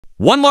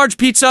One large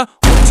pizza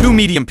or two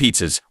medium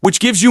pizzas, which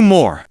gives you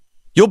more?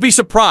 You'll be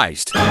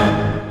surprised.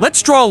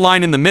 Let's draw a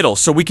line in the middle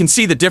so we can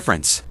see the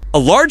difference. A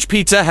large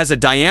pizza has a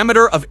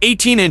diameter of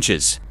 18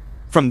 inches.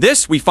 From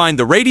this, we find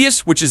the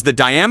radius, which is the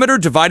diameter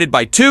divided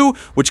by 2,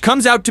 which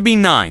comes out to be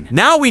 9.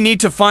 Now we need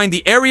to find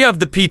the area of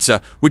the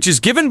pizza, which is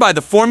given by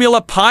the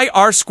formula pi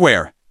r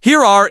square.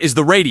 Here r is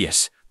the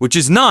radius, which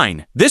is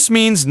 9. This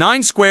means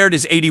 9 squared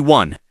is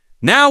 81.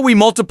 Now we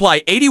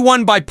multiply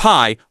 81 by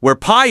pi, where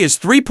pi is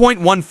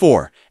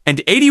 3.14,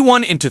 and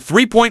 81 into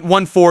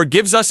 3.14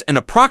 gives us an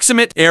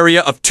approximate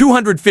area of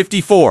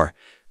 254.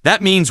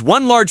 That means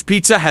one large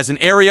pizza has an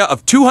area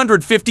of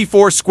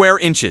 254 square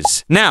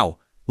inches. Now,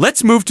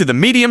 let's move to the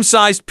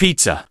medium-sized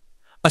pizza.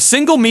 A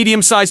single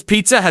medium-sized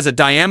pizza has a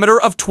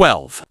diameter of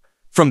 12.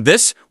 From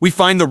this, we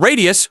find the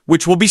radius,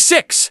 which will be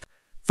 6.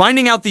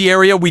 Finding out the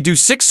area, we do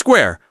 6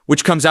 square,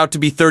 which comes out to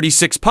be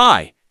 36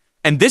 pi.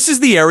 And this is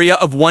the area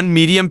of one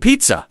medium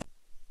pizza.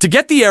 To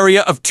get the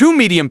area of two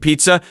medium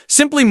pizza,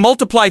 simply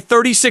multiply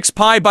 36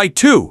 pi by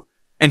 2.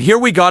 And here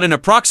we got an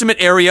approximate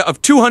area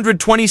of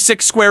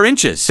 226 square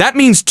inches. That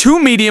means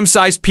two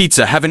medium-sized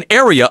pizza have an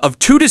area of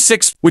 2 to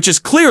 6, which is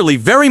clearly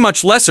very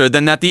much lesser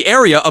than the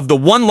area of the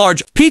one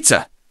large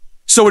pizza.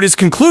 So it is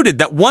concluded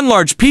that one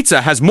large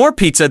pizza has more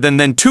pizza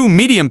than two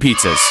medium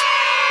pizzas.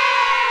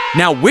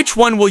 Now, which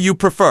one will you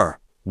prefer?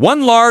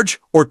 One large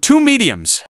or two mediums?